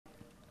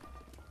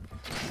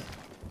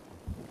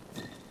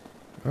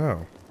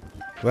Oh.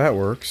 That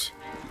works.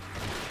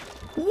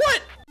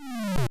 What?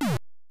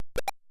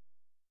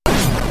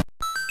 I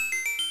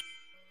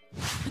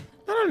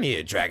don't need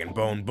a dragon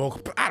bone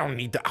book. I don't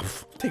need to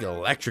take an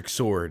electric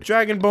sword.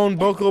 Dragon bone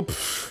buckle.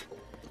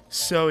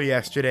 So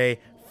yesterday,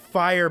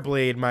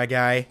 Fireblade, my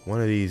guy.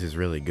 One of these is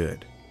really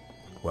good.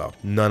 Well,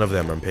 none of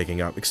them I'm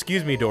picking up.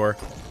 Excuse me, door.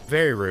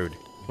 Very rude.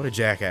 What a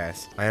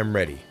jackass. I am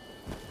ready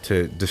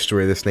to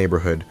destroy this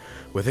neighborhood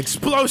with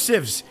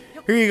explosives.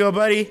 Here you go,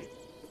 buddy.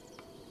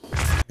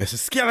 It's a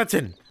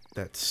skeleton.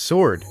 That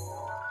sword.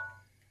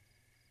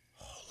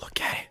 Oh, look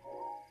at it.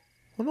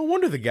 Well, no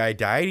wonder the guy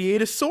died. He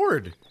ate a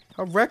sword.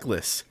 How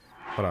reckless.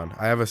 Hold on.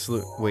 I have a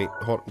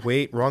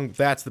wait, wrong.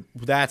 That's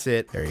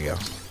it. There you go.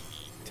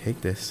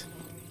 Take this.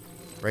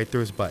 Right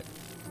through his butt.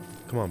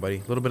 Come on, buddy.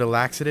 A little bit of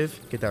laxative.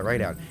 Get that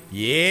right out.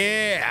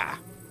 Yeah!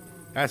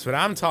 That's what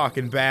I'm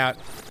talking about.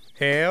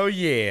 Hell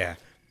yeah.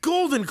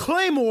 Golden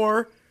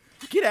Claymore!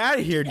 Get out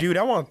of here, dude.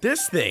 I want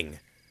this thing.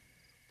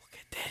 Look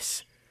at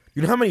this.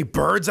 You know how many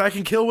birds I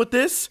can kill with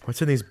this?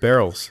 What's in these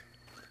barrels?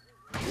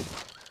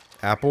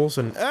 Apples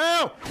and...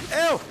 Ow!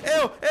 Ow!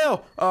 Ow!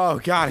 Ow! Oh,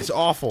 God, it's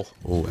awful.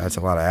 Oh, that's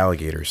a lot of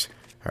alligators.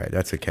 All right,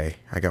 that's okay.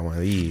 I got one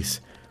of these.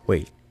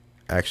 Wait.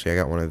 Actually, I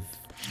got one of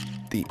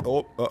the...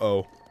 Oh,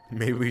 uh-oh.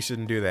 Maybe we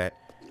shouldn't do that.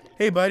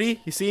 Hey, buddy.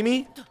 You see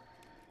me?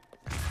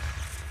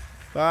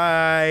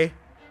 Bye.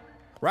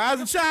 Rise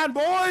and shine,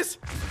 boys!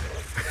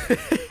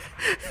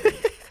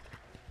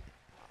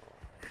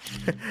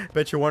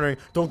 Bet you're wondering,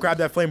 don't grab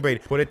that flame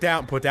blade. Put it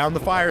down. Put down the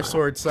fire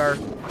sword, sir.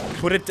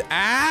 Put it...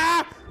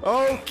 Ah!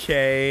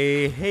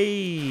 Okay. Hey,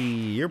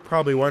 you're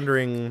probably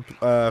wondering,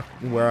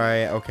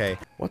 okay.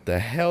 What the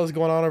hell is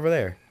going on over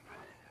there?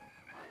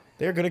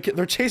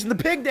 They're chasing the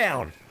pig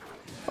down.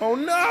 Oh,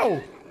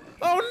 no!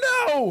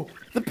 Oh, no!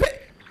 The pig...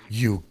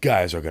 You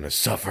guys are gonna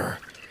suffer.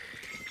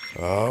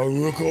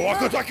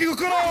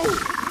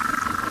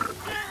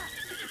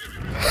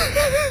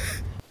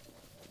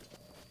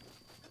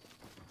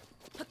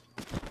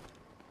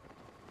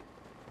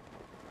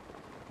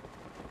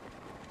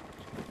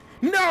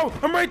 No!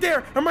 I'm right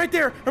there! I'm right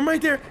there! I'm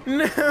right there!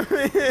 No!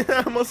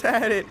 I almost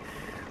had it.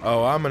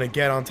 Oh, I'm gonna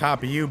get on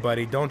top of you,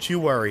 buddy. Don't you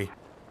worry.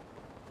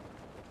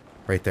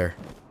 Right there.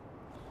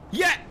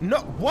 Yeah! No!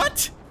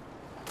 What?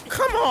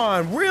 Come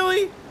on!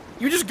 Really?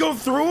 You just go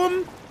through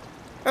him?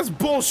 That's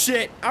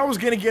bullshit. I was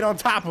gonna get on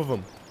top of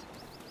him.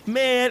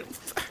 Man,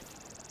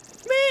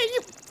 you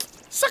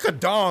suck a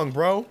dong,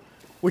 bro.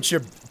 With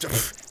your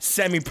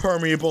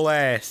semi-permeable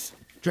ass.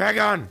 Drag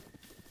on.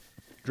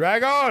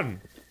 Drag on.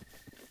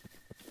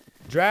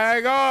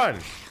 Drag on.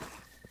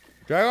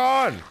 Drag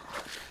on.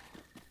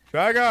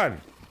 Drag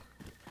on.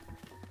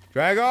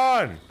 Drag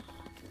on.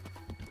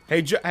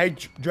 Hey,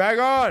 drag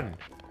on.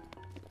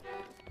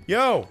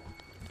 Yo,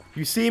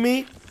 you see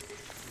me?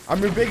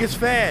 I'm your biggest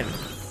fan.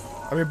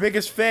 I'm your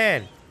biggest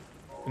fan.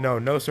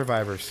 No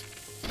survivors.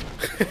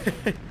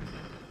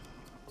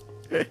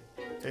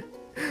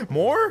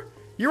 More?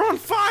 You're on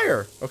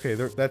fire. Okay,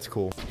 that's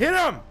cool. Hit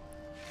him.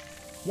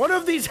 One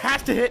of these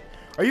has to hit.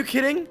 Are you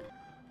kidding?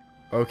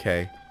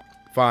 Okay.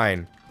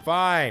 Fine.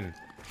 Fine.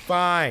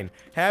 Fine.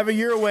 Have it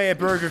your way at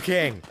Burger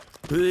King.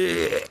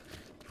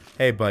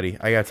 Hey, buddy.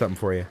 I got something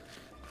for you.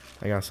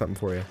 I got something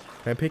for you.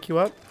 Can I pick you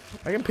up?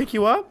 I can pick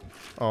you up?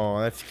 Oh,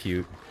 that's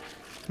cute.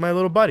 It's my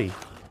little buddy.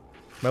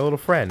 My little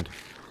friend.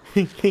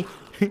 Hey,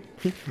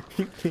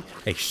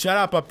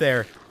 shut up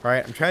there.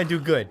 Alright, I'm trying to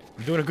do good.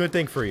 I'm doing a good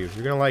thing for you.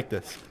 You're gonna like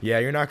this. Yeah,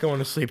 you're not going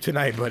to sleep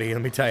tonight, buddy.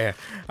 Let me tell you.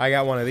 I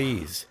got one of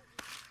these.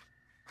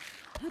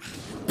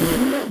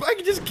 I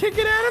can just kick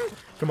it at him?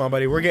 Come on,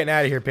 buddy. We're getting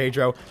out of here,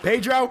 Pedro.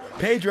 Pedro!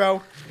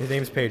 Pedro! His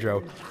name's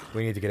Pedro.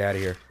 We need to get out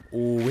of here.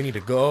 Ooh, we need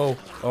to go.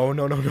 Oh,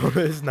 no.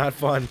 This is not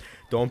fun.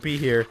 Don't be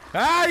here.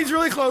 Ah, he's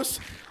really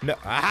close. No,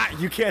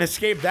 you can't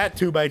escape that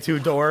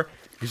 2x2 door.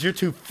 Because you're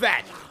too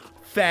fat.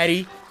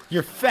 Fatty.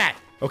 You're fat.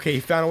 Okay, he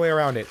found a way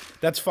around it.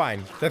 That's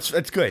fine. That's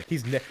good.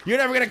 You're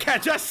never gonna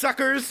catch us,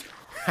 suckers!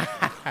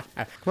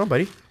 Come on,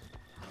 buddy.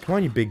 Come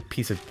on, you big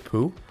piece of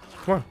poo.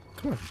 Come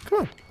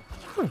on.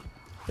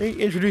 Let me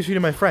introduce you to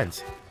my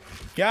friends.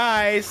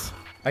 Guys,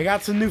 I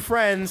got some new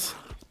friends.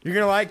 You're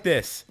gonna like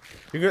this.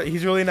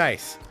 He's really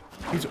nice.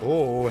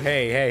 Oh,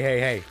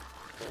 hey.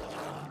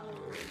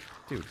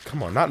 Dude,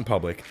 come on, not in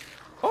public.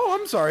 Oh,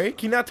 I'm sorry.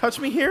 Can you not touch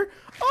me here?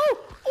 Oh,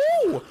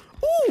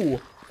 ooh.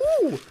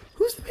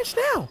 Who's the bitch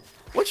now?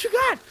 What you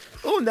got?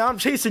 Oh, now I'm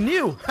chasing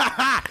you.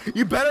 Ha!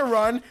 You better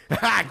run.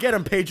 Ha! Get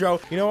him, Pedro.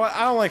 You know what?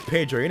 I don't like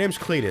Pedro. Your name's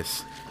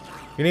Cletus.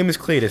 Your name is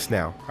Cletus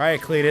now. All right,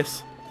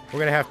 Cletus. We're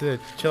gonna have to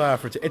chill out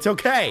for it's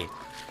okay.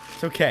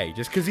 It's okay.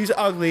 Just because he's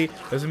ugly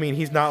doesn't mean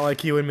he's not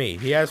like you and me.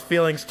 He has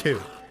feelings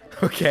too.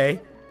 Okay?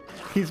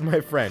 He's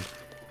my friend.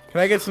 Can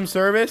I get some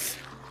service?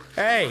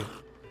 Hey,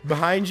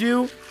 behind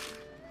you.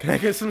 Can I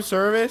get some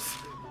service?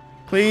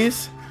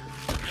 Please?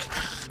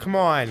 Come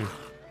on.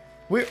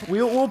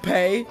 We'll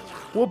pay.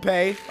 We'll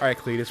pay. All right,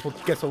 Cletus. We'll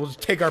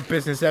just take our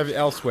business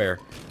elsewhere.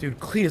 Dude,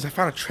 Cletus, I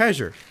found a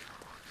treasure.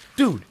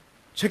 Dude,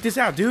 check this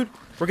out, dude.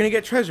 We're gonna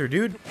get treasure,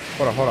 dude.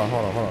 Hold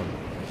on.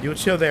 You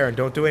chill there and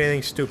don't do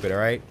anything stupid, all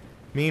right?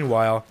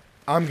 Meanwhile,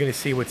 I'm gonna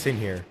see what's in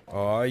here.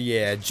 Oh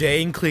yeah,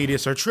 Jay and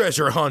Cletus are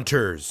treasure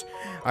hunters.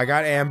 I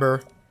got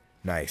Amber.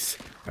 Nice.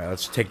 All right,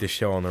 let's take this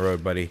show on the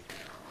road, buddy.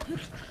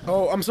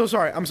 Oh, I'm so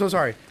sorry. I'm so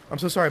sorry. I'm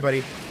so sorry,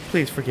 buddy.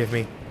 Please forgive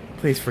me.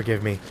 Please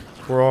forgive me.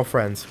 We're all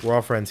friends. We're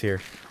all friends here.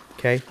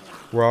 Okay?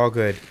 We're all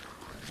good.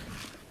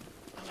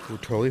 We're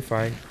totally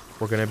fine.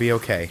 We're gonna be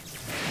okay.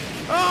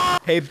 Oh!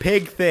 Hey,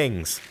 pig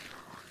things.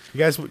 You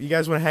guys want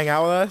to hang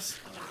out with us?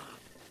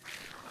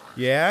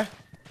 Yeah?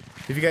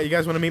 If you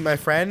guys want to meet my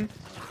friend?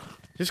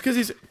 Just because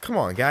he's... Come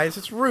on, guys.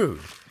 It's rude.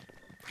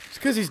 Just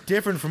because he's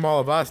different from all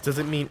of us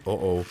doesn't mean...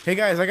 Uh-oh. Hey,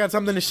 guys, I got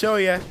something to show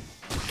you.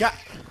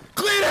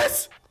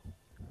 Cletus!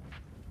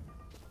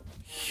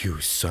 You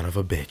son of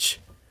a bitch.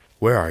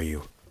 Where are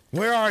you?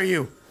 Where are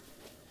you?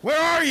 Where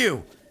are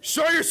you?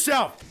 Show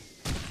yourself!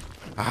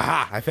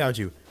 Aha! I found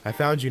you. I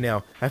found you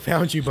now. I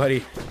found you,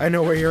 buddy. I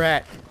know where you're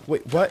at.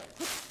 Wait, what?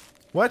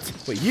 What?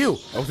 Wait, you!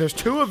 Oh, there's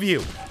two of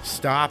you!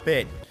 Stop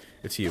it.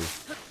 It's you.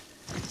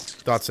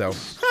 Thought so.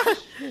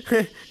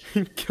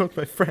 Killed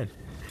my friend.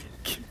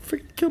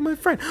 Freaking killed my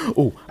friend.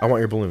 Oh, I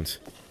want your balloons.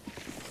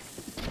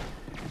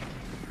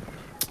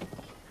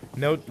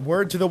 No,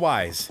 word to the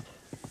wise.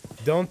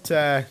 Don't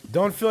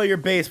fill your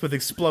base with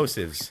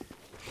explosives.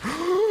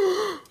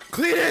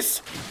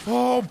 Cletus!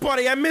 Oh,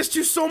 buddy, I missed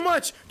you so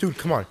much! Dude,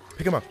 come on.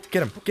 Pick him up.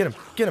 Get him. Get him.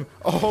 Get him.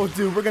 Oh,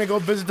 dude, we're gonna go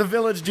visit the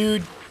village,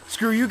 dude.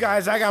 Screw you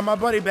guys. I got my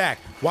buddy back.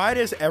 Why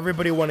does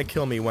everybody want to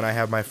kill me when I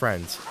have my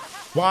friends?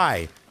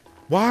 Why?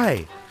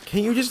 Why?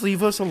 Can't you just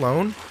leave us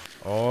alone?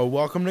 Oh,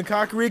 welcome to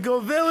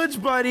Kakariko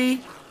Village,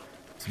 buddy!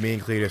 It's me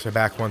and Cletus are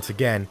back once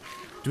again.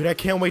 Dude, I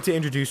can't wait to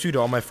introduce you to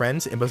all my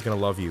friends. Imba's gonna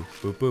love you.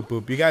 Boop, boop,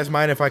 boop. You guys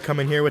mind if I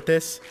come in here with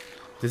this?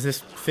 Does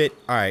this fit?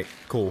 Alright,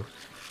 cool.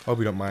 Hope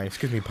you don't mind.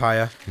 Excuse me,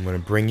 Paya. I'm gonna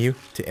bring you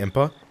to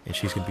Impa, and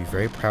she's gonna be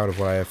very proud of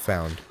what I have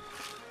found.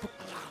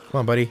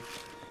 Come on, buddy.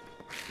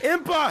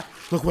 Impa!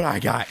 Look what I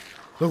got.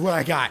 Look what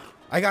I got.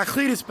 I got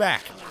Cletus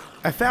back.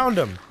 I found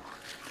him.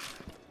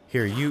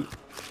 Here, you...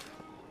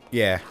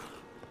 Yeah.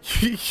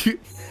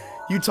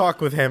 You talk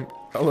with him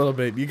a little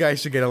bit. You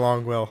guys should get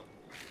along well.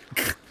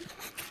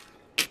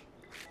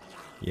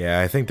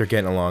 Yeah, I think they're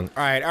getting along.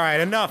 Alright,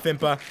 enough,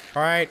 Impa.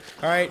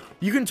 Alright.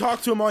 You can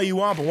talk to him all you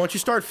want, but once you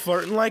start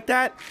flirting like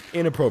that,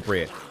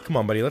 inappropriate. Come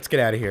on, buddy, let's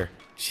get out of here.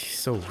 She's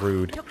so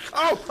rude.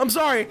 Oh, I'm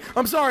sorry.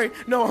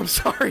 No, I'm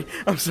sorry.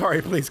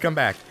 Please, come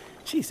back.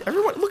 Jeez,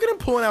 everyone, look at him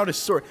pulling out his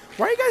sword.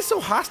 Why are you guys so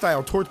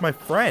hostile towards my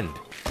friend?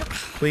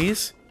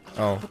 Please?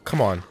 Oh,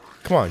 come on.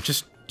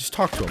 Just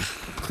talk to him.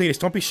 Cletus,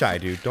 don't be shy,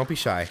 dude. Don't be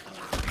shy.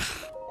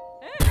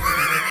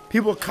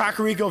 People of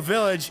Kakariko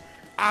Village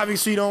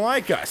obviously don't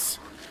like us.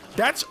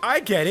 I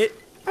get it.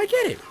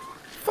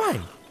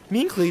 Fine.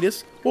 Me and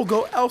Cletus will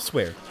go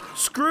elsewhere.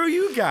 Screw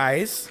you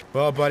guys.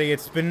 Well, buddy,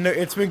 it's been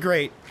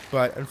great,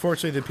 but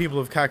unfortunately the people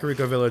of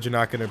Kakariko Village are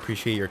not going to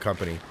appreciate your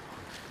company.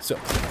 So...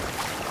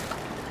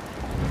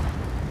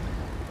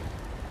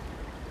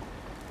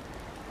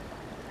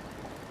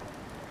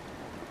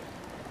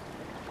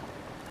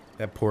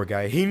 That poor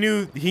guy. He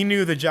knew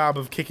the job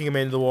of kicking him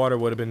into the water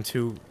would have been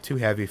too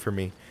heavy for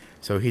me.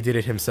 So he did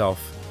it himself.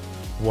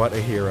 What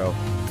a hero.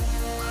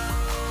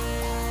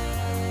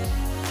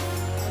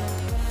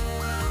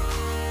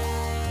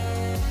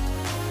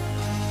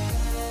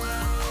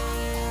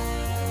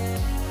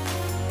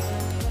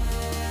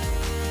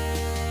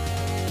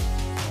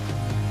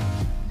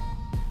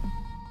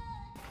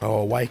 Oh,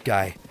 a white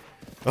guy.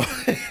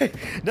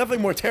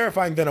 Nothing more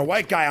terrifying than a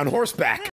white guy on horseback.